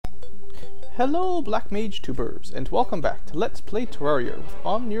Hello Black Mage tubers, and welcome back to Let's Play Terraria with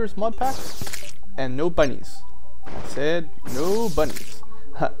Omnir's Modpacks and no bunnies. I said no bunnies.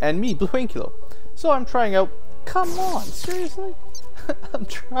 And me, Blue Ankylo. So I'm trying out, come on, seriously? I'm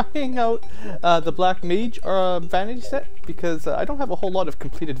trying out the Black Mage vanity set because I don't have a whole lot of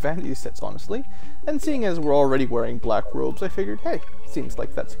completed vanity sets, honestly. And seeing as we're already wearing black robes, I figured, hey, seems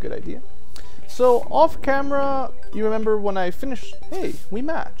like that's a good idea. So off camera, you remember when I finished, hey, we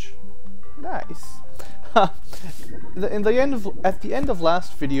match. Nice. At the end of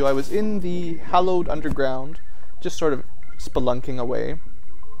last video, I was in the hallowed underground, just sort of spelunking away,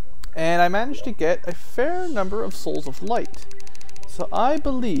 and I managed to get a fair number of souls of light. So I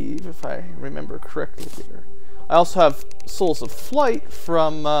believe, if I remember correctly here, I also have souls of flight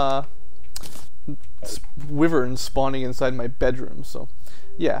from wyverns spawning inside my bedroom. So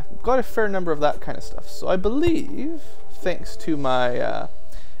yeah, got a fair number of that kind of stuff. So I believe, thanks to my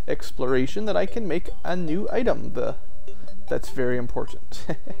exploration, that I can make a new item. That's very important.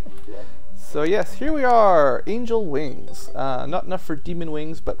 So yes, here we are, angel wings. Not enough for demon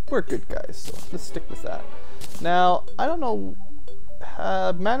wings, but we're good guys, so let's stick with that. Now, I don't know,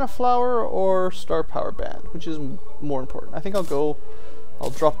 mana flower or star power band, which is more important. I think I'll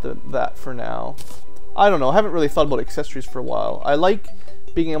drop that for now. I don't know, I haven't really thought about accessories for a while. I like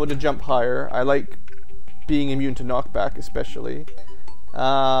being able to jump higher. I like being immune to knockback, especially.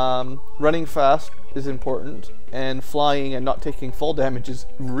 Running fast is important, and flying and not taking fall damage is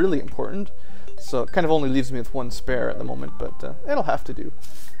really important. So it kind of only leaves me with one spare at the moment, but it'll have to do.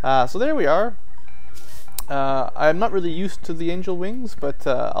 So there we are. I'm not really used to the angel wings, but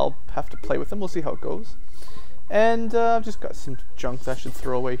I'll have to play with them. We'll see how it goes. And I've just got some junk that I should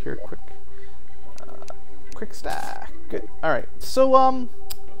throw away here quick. Quick stack. Good. Alright, so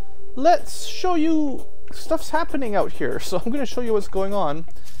let's show you stuff's happening out here. So I'm going to show you what's going on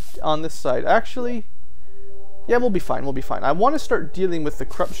this side. Actually, yeah, we'll be fine. We'll be fine. I want to start dealing with the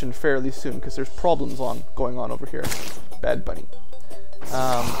corruption fairly soon because there's problems going on over here. Bad bunny.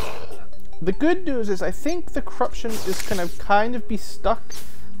 The good news is I think the corruption is going to kind of be stuck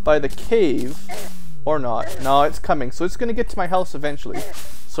by the cave, or not. No, it's coming. So it's going to get to my house eventually.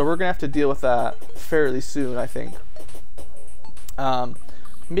 So we're going to have to deal with that fairly soon, I think.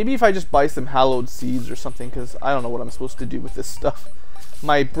 Maybe if I just buy some hallowed seeds or something, because I don't know what I'm supposed to do with this stuff.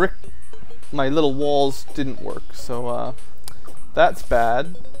 My little walls didn't work, so that's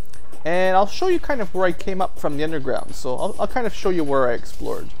bad. And I'll show you kind of where I came up from the underground. So I'll kind of show you where I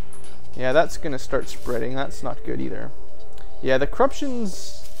explored. Yeah, that's going to start spreading. That's not good either. Yeah, the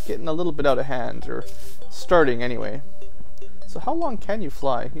corruption's getting a little bit out of hand, or starting anyway. So how long can you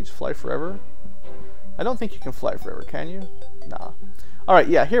fly? Can you just fly forever? I don't think you can fly forever, can you? Nah. Alright,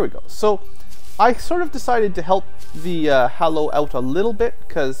 yeah, here we go. So, I sort of decided to help the Hallow out a little bit,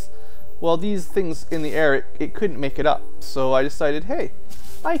 because, well, these things in the air, it couldn't make it up. So I decided, hey,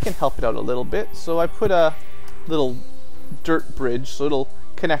 I can help it out a little bit. So I put a little dirt bridge, so it'll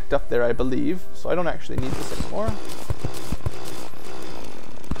connect up there, I believe. So I don't actually need this anymore.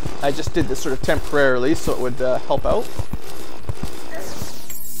 I just did this sort of temporarily, so it would help out.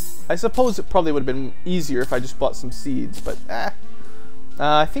 I suppose it probably would have been easier if I just bought some seeds, but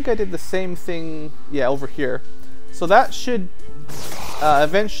I think I did the same thing, yeah, over here. So that should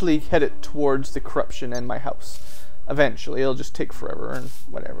eventually head it towards the corruption and my house. Eventually, it'll just take forever and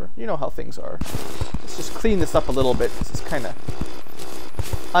whatever. You know how things are. Let's just clean this up a little bit, because it's kind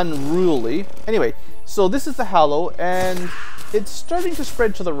of unruly. Anyway, so this is the Hallow, and it's starting to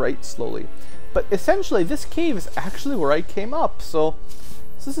spread to the right slowly. But essentially, this cave is actually where I came up, so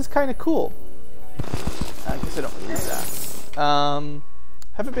this is kind of cool. I guess I don't really need that.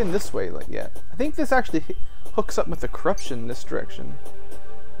 Haven't been this way yet. I think this actually hooks up with the corruption in this direction.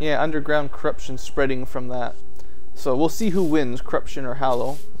 Yeah, underground corruption spreading from that. So we'll see who wins, corruption or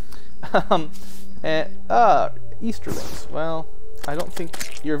Hallow. Easterlings. Well, I don't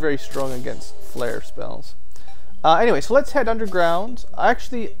think you're very strong against flare spells. Anyway, so let's head underground.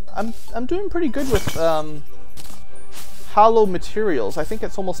 Actually, I'm doing pretty good with Hallow materials. I think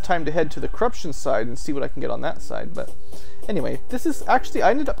it's almost time to head to the corruption side and see what I can get on that side. But anyway, this is actually,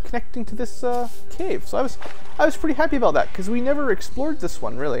 I ended up connecting to this cave, so I was pretty happy about that because we never explored this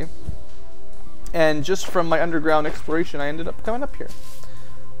one really. And just from my underground exploration, I ended up coming up here.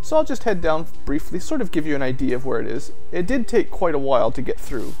 So I'll just head down briefly, sort of give you an idea of where it is. It did take quite a while to get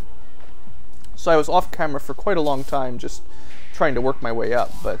through, so I was off camera for quite a long time, just trying to work my way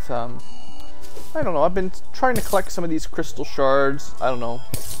up. But I don't know, I've been trying to collect some of these crystal shards. I don't know,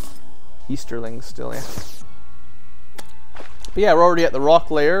 Easterlings still, yeah. But yeah, we're already at the rock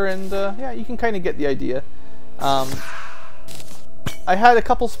layer, and yeah, you can kind of get the idea. I had a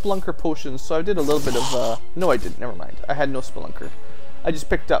couple Spelunker potions, so I did a little bit of, no I didn't, never mind. I had no Spelunker. I just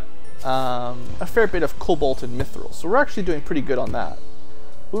picked up a fair bit of Cobalt and Mithril, so we're actually doing pretty good on that.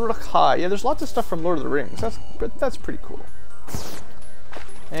 Uruk-hai, yeah, there's lots of stuff from Lord of the Rings. That's pretty cool.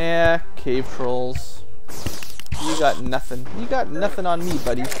 Yeah, cave trolls. You got nothing. You got nothing on me,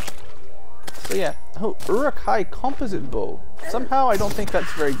 buddy. So yeah, oh, Uruk-hai composite bow. Somehow I don't think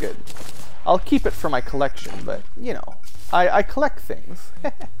that's very good. I'll keep it for my collection, but you know, I collect things.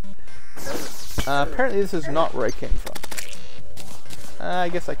 Apparently this is not where I came from. I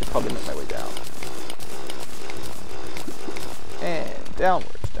guess I could probably make my way down. And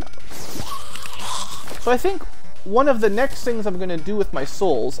downwards. So I think one of the next things I'm going to do with my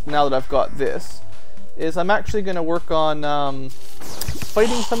souls, now that I've got this, is I'm actually going to work on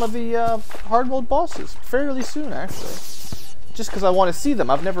fighting some of the hard mode bosses fairly soon, actually. Just because I want to see them.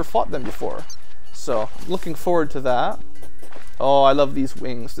 I've never fought them before. So, looking forward to that. Oh, I love these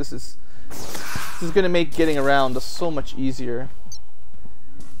wings. This is going to make getting around so much easier.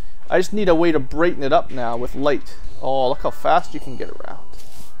 I just need a way to brighten it up now with light. Oh, look how fast you can get around.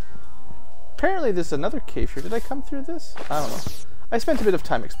 Apparently there's another cave here. Did I come through this? I don't know. I spent a bit of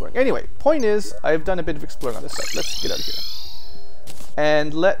time exploring. Anyway, point is, I've done a bit of exploring on this side. Let's get out of here.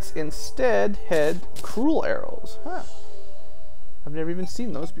 And let's instead head Cruel Arrows. Huh. I've never even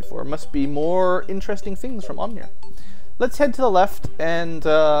seen those before. Must be more interesting things from Omnir. Let's head to the left and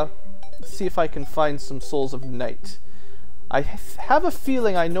see if I can find some Souls of Night. I have a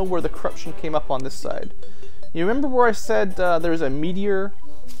feeling I know where the corruption came up on this side. You remember where I said there's a meteor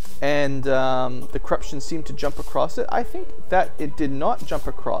and the corruption seemed to jump across it? I think that it did not jump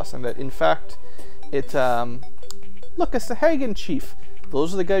across, and that in fact it... look, a Sahagan Chief.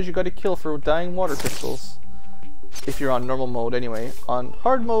 Those are the guys you got to kill for dying water crystals. If you're on normal mode anyway. On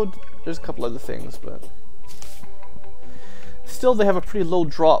hard mode, there's a couple other things, but... Still, they have a pretty low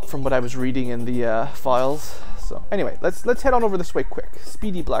drop from what I was reading in the files. So anyway, let's head on over this way quick.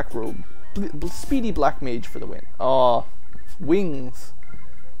 Speedy Black Robe. Speedy Black Mage for the win. Oh, wings.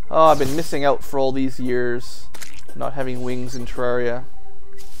 Oh, I've been missing out for all these years, not having wings in Terraria.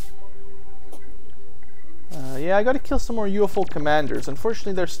 Yeah, I gotta kill some more UFO commanders.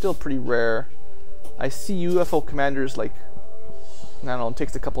 Unfortunately, they're still pretty rare. I see UFO commanders like, I don't know, it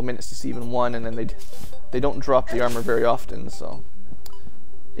takes a couple minutes to see even one, and then they don't drop the armor very often, so...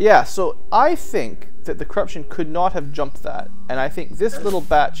 Yeah, so I think that the corruption could not have jumped that, and I think this little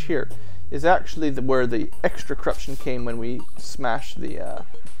batch here is actually where the extra corruption came when we smashed the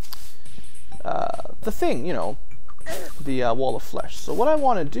thing, you know, the wall of flesh. So what I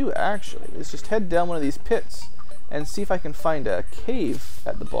want to do actually is just head down one of these pits and see if I can find a cave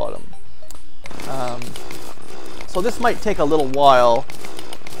at the bottom. So this might take a little while.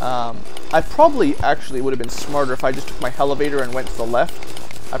 I probably actually would have been smarter if I just took my elevator and went to the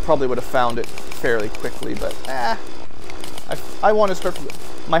left. I probably would have found it fairly quickly, but I want to start from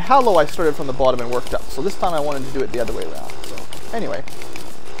my Hallow. I started from the bottom and worked up, so this time I wanted to do it the other way around. So anyway,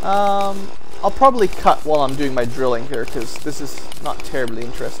 I'll probably cut while I'm doing my drilling here, because this is not terribly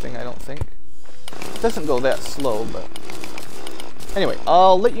interesting, I don't think. It doesn't go that slow, but anyway,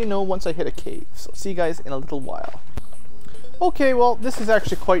 I'll let you know once I hit a cave. So see you guys in a little while. Okay, well, this is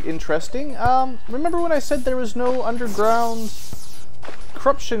actually quite interesting. Remember when I said there was no underground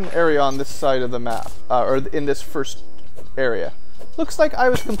corruption area on this side of the map, or in this first area? Looks like I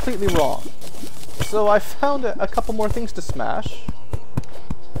was completely wrong. So I found a couple more things to smash.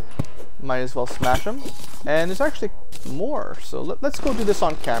 Might as well smash them. And there's actually more, so let's go do this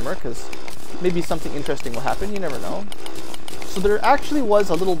on camera, because maybe something interesting will happen, you never know. So there actually was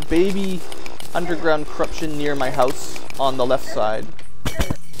a little baby underground corruption near my house on the left side.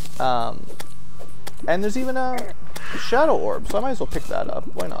 And there's even a shadow orb, so I might as well pick that up.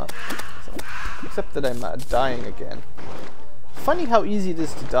 Why not? So, except that I'm dying again. Funny how easy it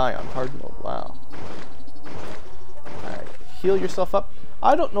is to die on hard mode. Wow. Alright, heal yourself up.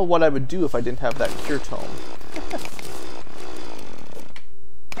 I don't know what I would do if I didn't have that cure tome.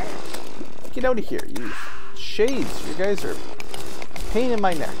 Get out of here, you shades. You guys are a pain in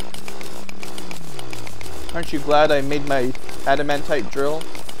my neck. Aren't you glad I made my adamantite drill?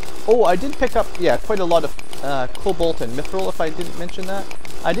 Oh, I did pick up, yeah, quite a lot of cobalt and mithril, if I didn't mention that.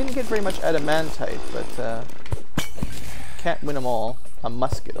 I didn't get very much adamantite, but can't win them all. A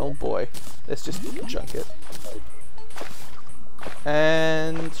musket, oh boy. Let's just junk it.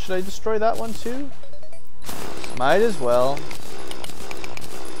 And should I destroy that one too? Might as well.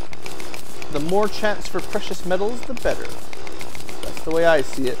 The more chance for precious metals, the better. That's the way I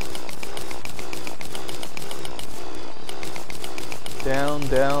see it. Down,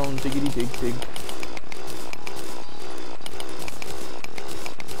 down, diggity dig dig.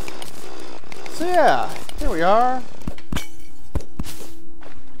 So yeah, here we are.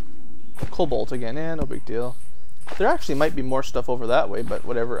 Cobalt again, no big deal. There actually might be more stuff over that way, but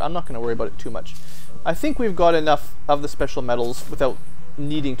whatever. I'm not going to worry about it too much. I think we've got enough of the special metals without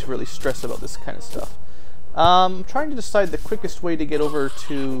needing to really stress about this kind of stuff. I'm trying to decide the quickest way to get over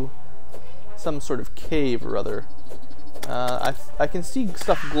to some sort of cave or other. I can see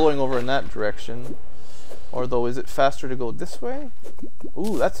stuff glowing over in that direction. Or though, is it faster to go this way?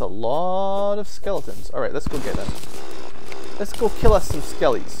 Ooh, that's a lot of skeletons. Alright, let's go get them. Let's go kill us some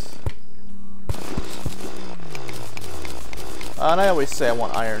skellies. And I always say I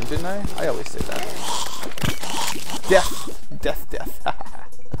want iron, didn't I? I always say that. Death! Death, death.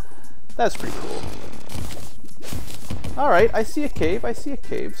 That's pretty cool. Alright, I see a cave. I see a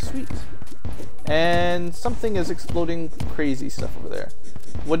cave. Sweet. And something is exploding crazy stuff over there.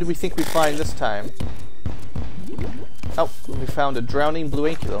 What did we think we'd find this time? Oh, we found a drowning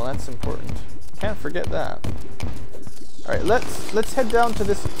blue ankylo. That's important. Can't forget that. Alright, let's head down to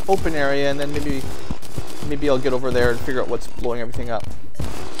this open area and then maybe I'll get over there and figure out what's blowing everything up.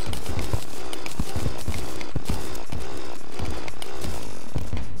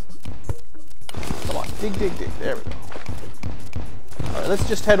 Come on, dig, dig, dig. There we go. Alright, let's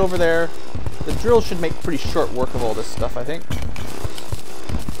just head over there. The drill should make pretty short work of all this stuff, I think.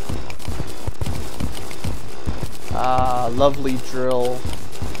 Ah, lovely drill.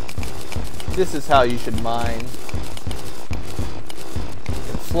 This is how you should mine. We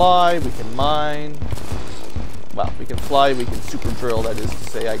can fly, we can mine. Well, we can fly, we can super drill, that is to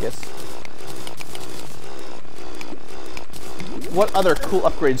say, I guess. What other cool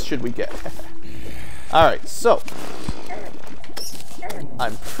upgrades should we get? Alright, so.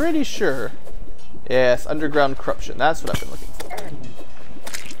 I'm pretty sure. Yes, underground corruption. That's what I've been looking for.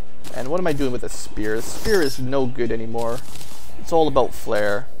 And what am I doing with this spear? The spear is no good anymore. It's all about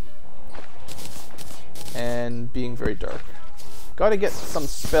flare. And being very dark. Gotta get some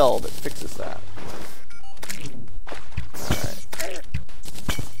spell that fixes that. Alright.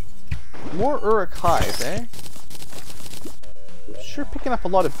 More Uruk highs, eh? Sure picking up a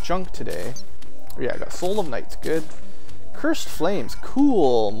lot of junk today. Oh, yeah, I got Soul of Nights, good. Cursed Flames,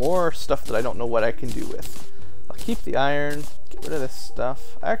 cool. More stuff that I don't know what I can do with. I'll keep the iron. Get rid of this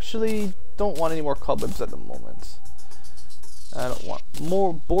stuff. I actually don't want any more cobwebs at the moment. I don't want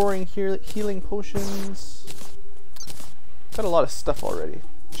more boring healing potions. Got a lot of stuff already.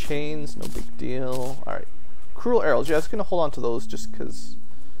 Chains, no big deal. Alright. Cruel arrows. Yeah, I was going to hold on to those just because...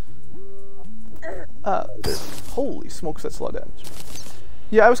 holy smokes, that's a lot of damage.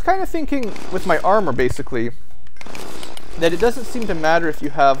 Yeah, I was kind of thinking with my armor, basically, that it doesn't seem to matter if you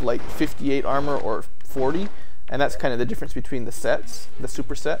have like 58 armor or 40. And that's kind of the difference between the sets, the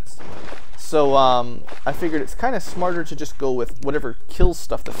super sets. So I figured it's kind of smarter to just go with whatever kills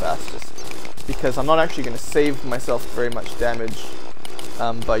stuff the fastest, because I'm not actually going to save myself very much damage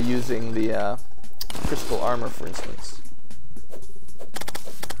by using the crystal armor, for instance.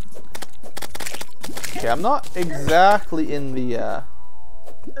 Okay, I'm not exactly in the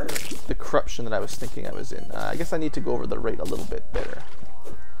corruption that I was thinking I was in. I guess I need to go over the rate a little bit better.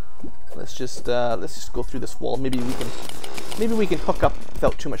 Let's just go through this wall. Maybe we can hook up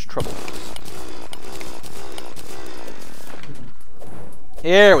without too much trouble.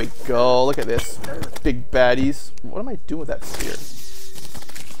 There we go. Look at this, big baddies. What am I doing with that spear?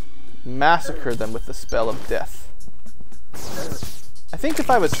 Massacre them with the spell of death. I think if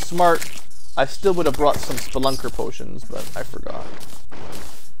I was smart, I still would have brought some spelunker potions, but I forgot.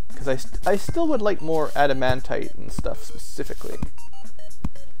 Because I still would like more adamantite and stuff specifically.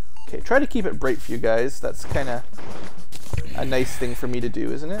 Okay, try to keep it bright for you guys. That's kind of a nice thing for me to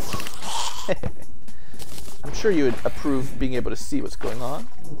do, isn't it? I'm sure you would approve being able to see what's going on.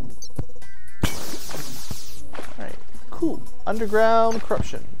 Alright, cool. Underground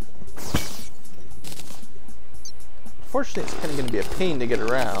corruption. Unfortunately, it's kind of going to be a pain to get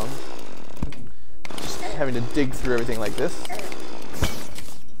around. Just having to dig through everything like this.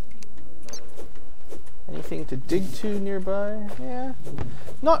 Anything to dig to nearby? Yeah.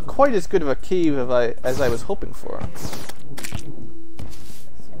 Not quite as good of a cave as I was hoping for.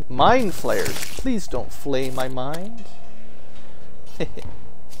 Mind flares. Please don't flame my mind.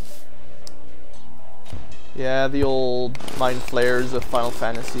 Yeah, the old mind flares of Final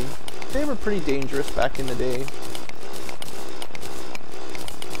Fantasy. They were pretty dangerous back in the day.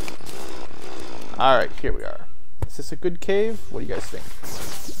 Alright, here we are. Is this a good cave? What do you guys think?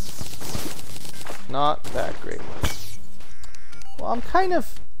 Not that great. Well, I'm kind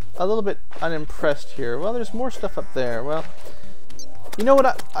of a little bit unimpressed here. Well, there's more stuff up there. Well, you know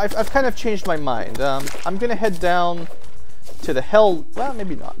what? I've kind of changed my mind. I'm going to head down to the hell... Well,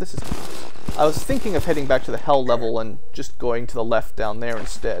 maybe not. This is... I was thinking of heading back to the hell level and just going to the left down there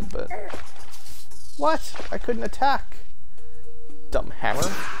instead, but... What? I couldn't attack. Dumb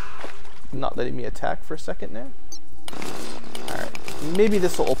hammer. Not letting me attack for a second there. Alright. Maybe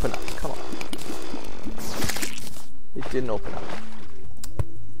this will open up. Come on. It didn't open up.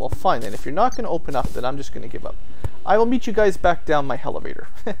 Well, fine then. If you're not going to open up, then I'm just going to give up. I will meet you guys back down my elevator.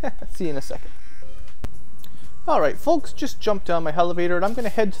 See you in a second. Alright, folks, just jumped down my elevator, and I'm going to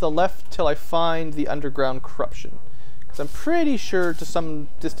head to the left till I find the underground corruption. Because I'm pretty sure to some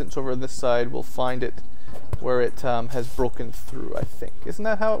distance over this side we'll find it where it has broken through, I think. Isn't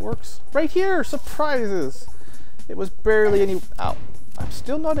that how it works? Right here! Surprises! It was barely any... Ow. I'm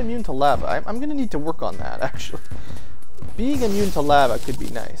still not immune to lava. I'm going to need to work on that, actually. Being immune to lava could be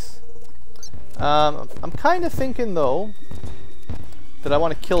nice. I'm kind of thinking, though, that I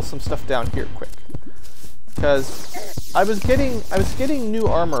want to kill some stuff down here quick. Because I was getting new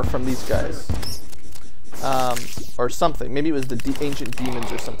armor from these guys. Or something. Maybe it was the ancient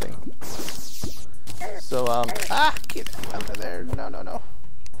demons or something. So, get out of there. No.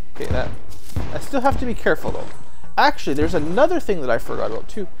 Okay, I still have to be careful, though. Actually, there's another thing that I forgot about,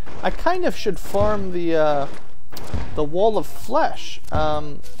 too. I kind of should farm the wall of flesh.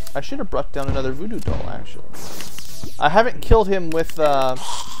 I should have brought down another voodoo doll, actually. I haven't killed him with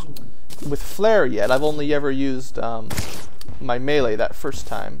flare yet. I've only ever used my melee that first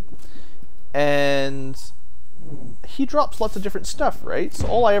time. And he drops lots of different stuff, right? So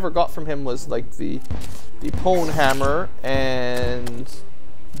all I ever got from him was like the pone hammer and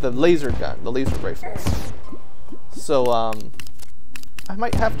the laser gun, the laser rifle. So I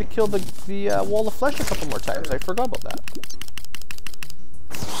might have to kill the wall of flesh a couple more times. I forgot about that.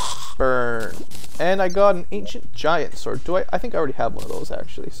 Burn. And I got an ancient giant sword. I think I already have one of those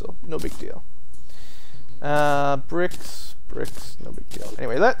actually, so no big deal. Bricks, no big deal.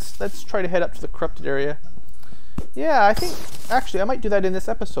 Anyway, let's try to head up to the corrupted area. Yeah, I think actually I might do that in this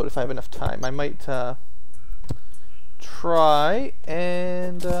episode if I have enough time. I might try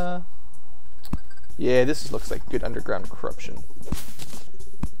and yeah, this looks like good underground corruption.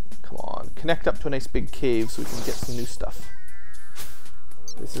 Come on, connect up to a nice big cave so we can get some new stuff.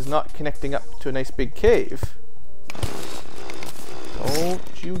 This is not connecting up to a nice big cave.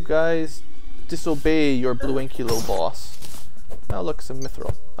 Don't you guys disobey your blue Inculo boss. Now look, some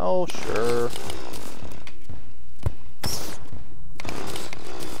mithril. Oh, sure.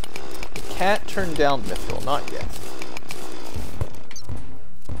 You can't turn down mithril, not yet.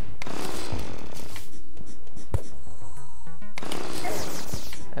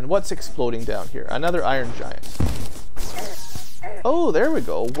 And what's exploding down here? Another iron giant. Oh, there we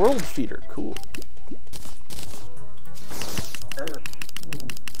go. World feeder. Cool.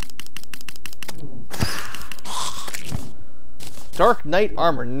 Dark Knight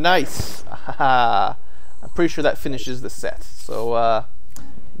armor. Nice. I'm pretty sure that finishes the set. So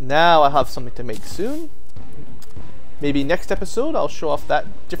now I'll have something to make soon. Maybe next episode I'll show off that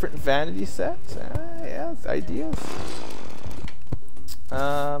different vanity set. Yeah, ideas.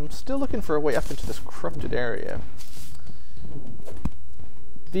 Still looking for a way up into this corrupted area.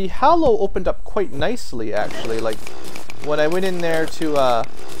 The Hallow opened up quite nicely, actually. Like, when I went in there to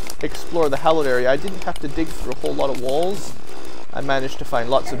explore the Hallowed area, I didn't have to dig through a whole lot of walls. I managed to find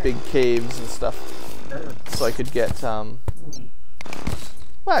lots of big caves and stuff, so I could get, well,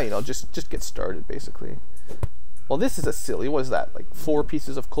 you know, just get started, basically. Well, this is a silly, what is that, like 4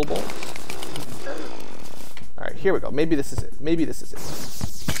 pieces of cobalt? Alright, here we go. Maybe this is it. Maybe this is it.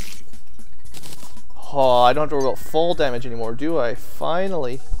 Oh, I don't have to worry about fall damage anymore, do I?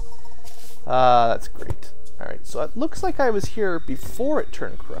 Finally. That's great. Alright, so it looks like I was here before it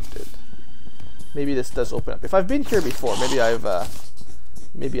turned corrupted. Maybe this does open up. If I've been here before, maybe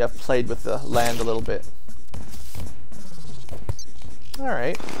I've played with the land a little bit.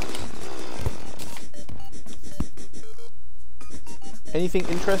 Alright. Anything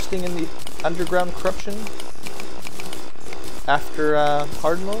interesting in the underground corruption after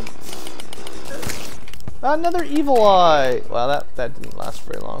hard mode? Another evil eye! Well, that didn't last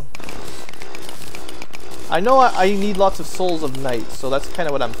very long. I know I need lots of souls of night, so that's kind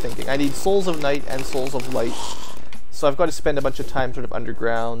of what I'm thinking. I need souls of night and souls of light. So I've got to spend a bunch of time sort of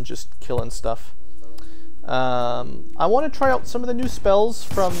underground, just killing stuff. I want to try out some of the new spells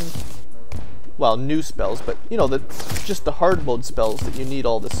from... Well, new spells, but, you know, just the hard mode spells that you need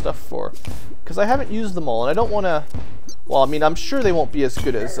all this stuff for. Because I haven't used them all, and I don't want to... Well, I mean, I'm sure they won't be as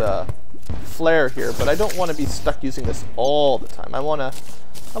good as Flare here, but I don't want to be stuck using this all the time. I want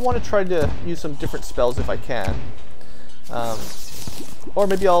to try to use some different spells if I can. Or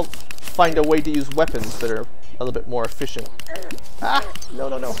maybe I'll find a way to use weapons that are a little bit more efficient. Ah! No,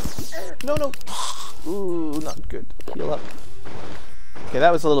 no, no. No, no. Ooh, not good. Heal up. Okay,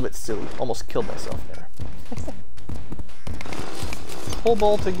 that was a little bit silly. Almost killed myself there.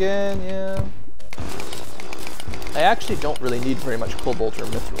 Cobalt again, yeah. I actually don't really need very much cobalt or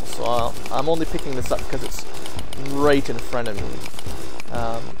mithril, so I'm only picking this up because it's right in front of me.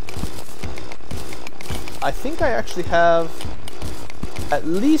 I think I actually have at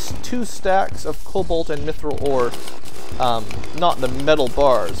least 2 stacks of cobalt and mithril ore. Not the metal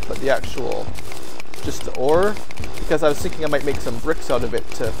bars, but the actual, just the ore, because I was thinking I might make some bricks out of it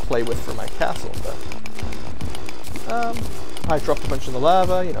to play with for my castle, but I dropped a bunch in the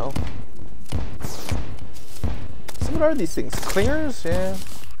lava, you know. So what are these things? Clingers? Yeah.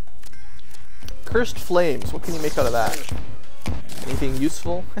 Cursed flames. What can you make out of that? Anything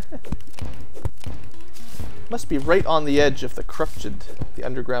useful? Must be right on the edge of the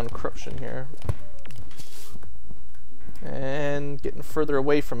underground corruption here. And getting further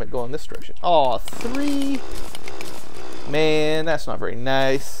away from it going this direction. Oh, 3! Man, that's not very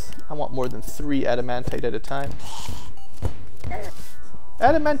nice. I want more than 3 adamantite at a time.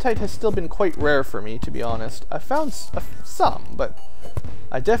 Adamantite has still been quite rare for me, to be honest. I found some, but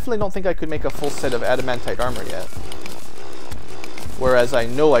I definitely don't think I could make a full set of adamantite armor yet. Whereas I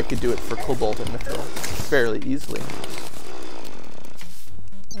know I could do it for cobalt and mithril fairly easily.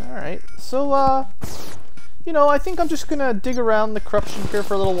 Alright, so, you know, I think I'm just gonna dig around the corruption here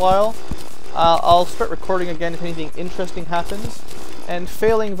for a little while. I'll start recording again if anything interesting happens. And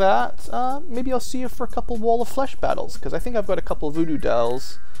failing that, maybe I'll see you for a couple Wall of Flesh battles, because I think I've got a couple voodoo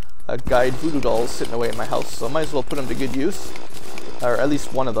dolls, guide voodoo dolls sitting away in my house, so I might as well put them to good use. Or at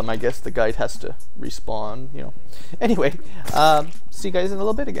least one of them, I guess. The guide has to respawn, you know. Anyway, see you guys in a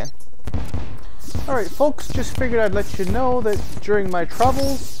little bit again. Alright folks, just figured I'd let you know that during my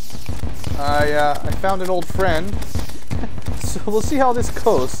travels, I found an old friend. So we'll see how this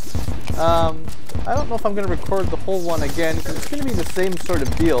goes. I don't know if I'm going to record the whole one again, because it's going to be the same sort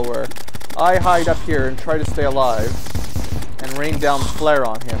of deal where I hide up here and try to stay alive and rain down flare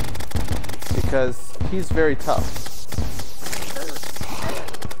on him, because he's very tough.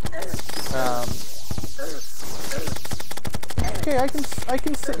 Okay, I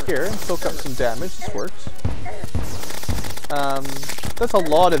can sit here and soak up some damage. This works. That's a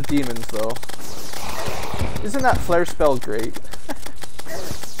lot of demons, though. Isn't that flare spell great?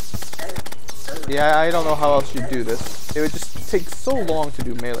 Yeah, I don't know how else you'd do this. It would just take so long to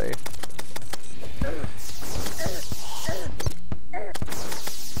do melee.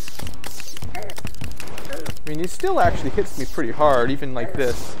 I mean, he still actually hits me pretty hard, even like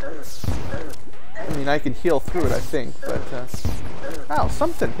this. I mean, I can heal through it, I think, but, ow,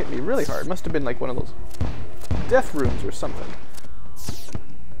 something hit me really hard. Must have been like one of those death runes or something.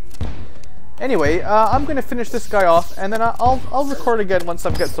 Anyway, I'm gonna finish this guy off, and then I'll record again once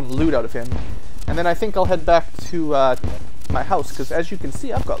I've got some loot out of him. And then I think I'll head back to my house, because as you can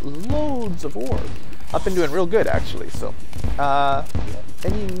see, I've got loads of ore. I've been doing real good, actually, so.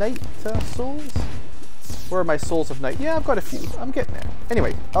 Any night souls? Where are my souls of night? Yeah, I've got a few. I'm getting there.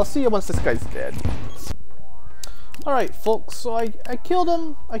 Anyway, I'll see you once this guy's dead. Alright, folks, so I killed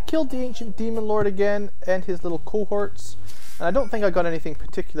him. I killed the Ancient Demon Lord again, and his little cohorts. And I don't think I got anything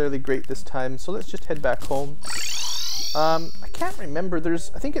particularly great this time, so let's just head back home. I can't remember,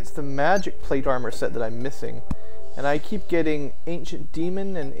 I think it's the Magic Plate Armor set that I'm missing. And I keep getting Ancient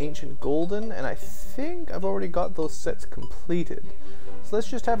Demon and Ancient Golden, and I think I've already got those sets completed. So let's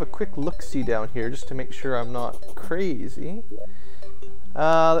just have a quick look-see down here, just to make sure I'm not crazy.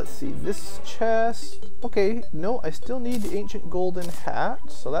 Let's see, this chest, okay, no, I still need the Ancient Golden Hat,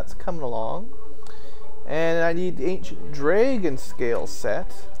 so that's coming along. And I need the Ancient Dragon Scale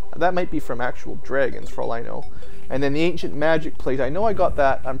set. That might be from actual dragons, for all I know. And then the Ancient Magic Plate, I know I got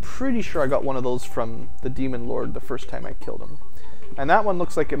that. I'm pretty sure I got one of those from the Demon Lord the first time I killed him. And that one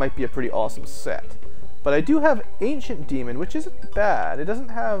looks like it might be a pretty awesome set. But I do have Ancient Demon, which isn't bad. It doesn't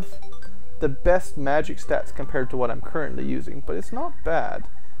have the best magic stats compared to what I'm currently using, but it's not bad.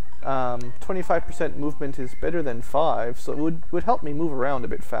 25% movement is better than 5, so it would help me move around a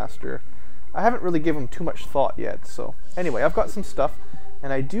bit faster. I haven't really given too much thought yet, so anyway, I've got some stuff,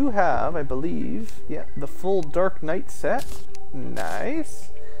 and I do have, I believe, yeah, the full Dark Knight set. Nice.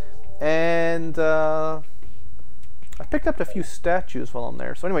 And I picked up a few statues while I'm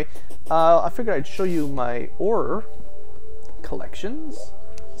there. So anyway, I figured I'd show you my ore collections.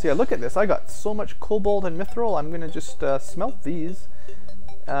 So yeah, look at this. I got so much cobalt and mithril. I'm gonna just smelt these.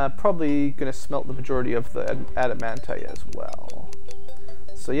 Probably gonna smelt the majority of the adamantite as well.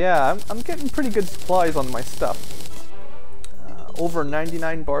 So yeah, I'm getting pretty good supplies on my stuff. Over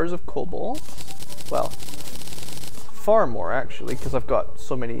 99 bars of cobalt. Well, far more actually, because I've got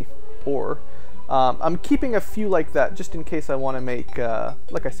so many ore. I'm keeping a few like that just in case I want to make,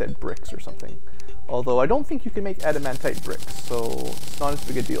 like I said, bricks or something. Although I don't think you can make adamantite bricks, so it's not as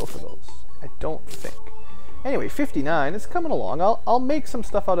big a deal for those. I don't think. Anyway, 59, it's coming along. I'll make some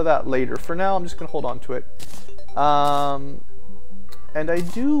stuff out of that later. For now, I'm just going to hold on to it. And I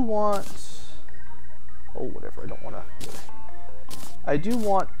do want... Oh, whatever, I don't want to... I do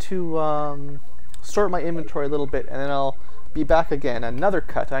want to sort my inventory a little bit, and then I'll be back again. Another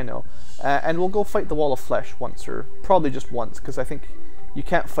cut, I know. And we'll go fight the Wall of Flesh once, or probably just once, because I think you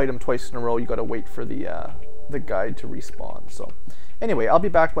can't fight him twice in a row. You got to wait for the guide to respawn. So, anyway, I'll be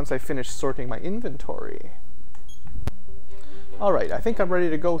back once I finish sorting my inventory. Alright, I think I'm ready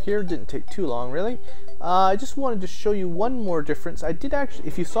to go here. Didn't take too long, really. I just wanted to show you one more difference. I did actually,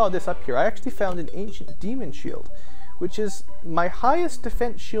 if you saw this up here, I actually found an ancient demon shield, which is my highest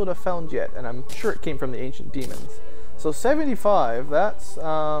defense shield I've found yet, and I'm sure it came from the ancient demons. So 75, that's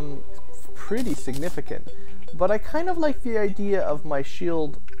pretty significant. But I kind of like the idea of my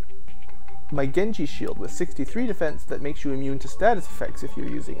shield, my Genji shield with 63 defense that makes you immune to status effects if you're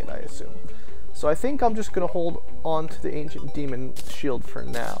using it, I assume. So I think I'm just going to hold on to the ancient demon shield for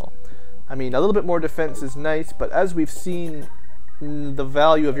now. I mean, a little bit more defense is nice, but as we've seen, the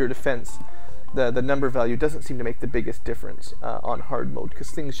value of your defense, the number value, doesn't seem to make the biggest difference on hard mode,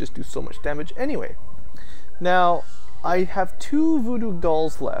 because things just do so much damage anyway. Now, I have 2 voodoo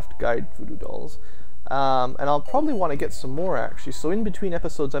dolls left, guide voodoo dolls, and I'll probably want to get some more actually, so in between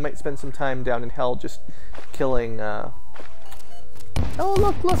episodes I might spend some time down in hell just killing, oh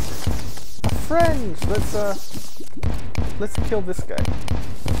look! Friends! Let's kill this guy.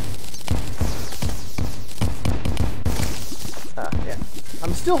 Yeah.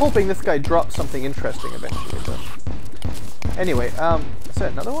 I'm still hoping this guy drops something interesting eventually, but... Anyway, is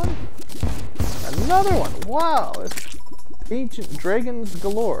that another one? Another one! Wow! It's ancient dragons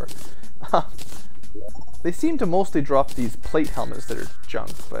galore. They seem to mostly drop these plate helmets that are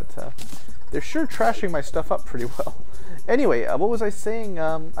junk, but they're sure trashing my stuff up pretty well. Anyway, what was I saying?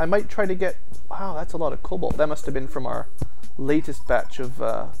 I might try to get... Wow, that's a lot of cobalt. That must have been from our latest batch of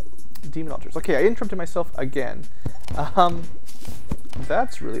demon altars. Okay, I interrupted myself again.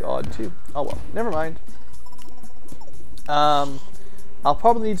 That's really odd too. Oh well, never mind. I'll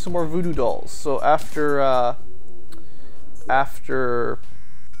probably need some more voodoo dolls. So after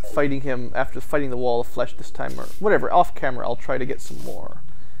fighting him, after fighting the Wall of Flesh this time, or whatever, off camera, I'll try to get some more.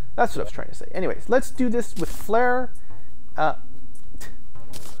 That's what I was trying to say. Anyways, let's do this with Flare. Okay,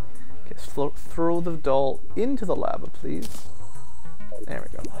 throw the doll into the lava, please. There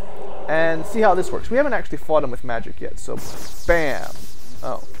we go. And see how this works. We haven't actually fought him with magic yet, so bam.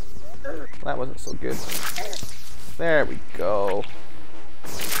 Oh, that wasn't so good. There we go.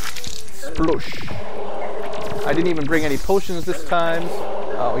 Sploosh. I didn't even bring any potions this time.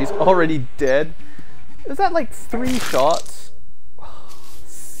 Oh, he's already dead. Is that like 3 shots?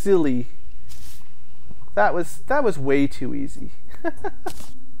 Silly. That was way too easy.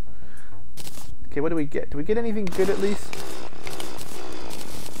 Okay, what do we get? Do we get anything good at least?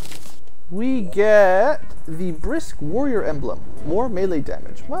 We get the Brisk Warrior Emblem. More melee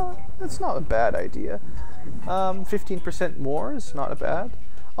damage. Well, that's not a bad idea. 15% more is not bad.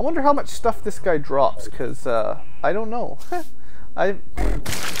 I wonder how much stuff this guy drops, because I don't know. I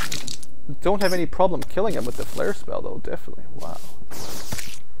don't have any problem killing him with the flare spell, though, definitely. Wow.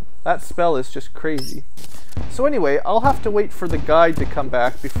 That spell is just crazy. So anyway, I'll have to wait for the guide to come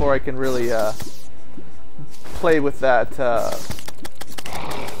back before I can really play with that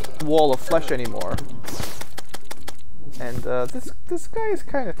Wall of Flesh anymore. And this guy is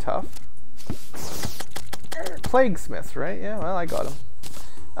kind of tough. Plaguesmith, right? Yeah, well, I got him.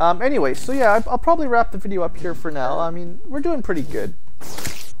 Anyway, so yeah, I'll probably wrap the video up here for now. I mean, we're doing pretty good.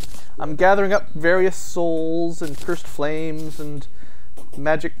 I'm gathering up various souls and cursed flames and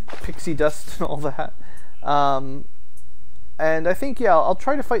magic pixie dust and all that. And I think, yeah, I'll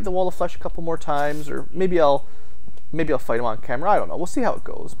try to fight the Wall of Flesh a couple more times, or maybe I'll fight him on camera. I don't know. We'll see how it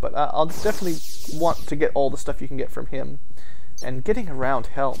goes. But I'll definitely want to get all the stuff you can get from him. And getting around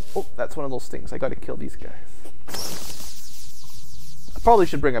hell. Oh, that's one of those things. I got to kill these guys. I probably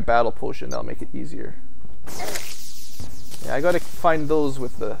should bring a battle potion. That'll make it easier. Yeah, I got to find those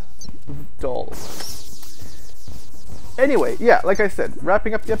with the dolls. Anyway, yeah, like I said,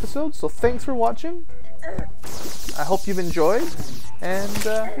 wrapping up the episode. So thanks for watching. I hope you've enjoyed. And,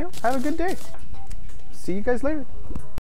 you know, have a good day. See you guys later.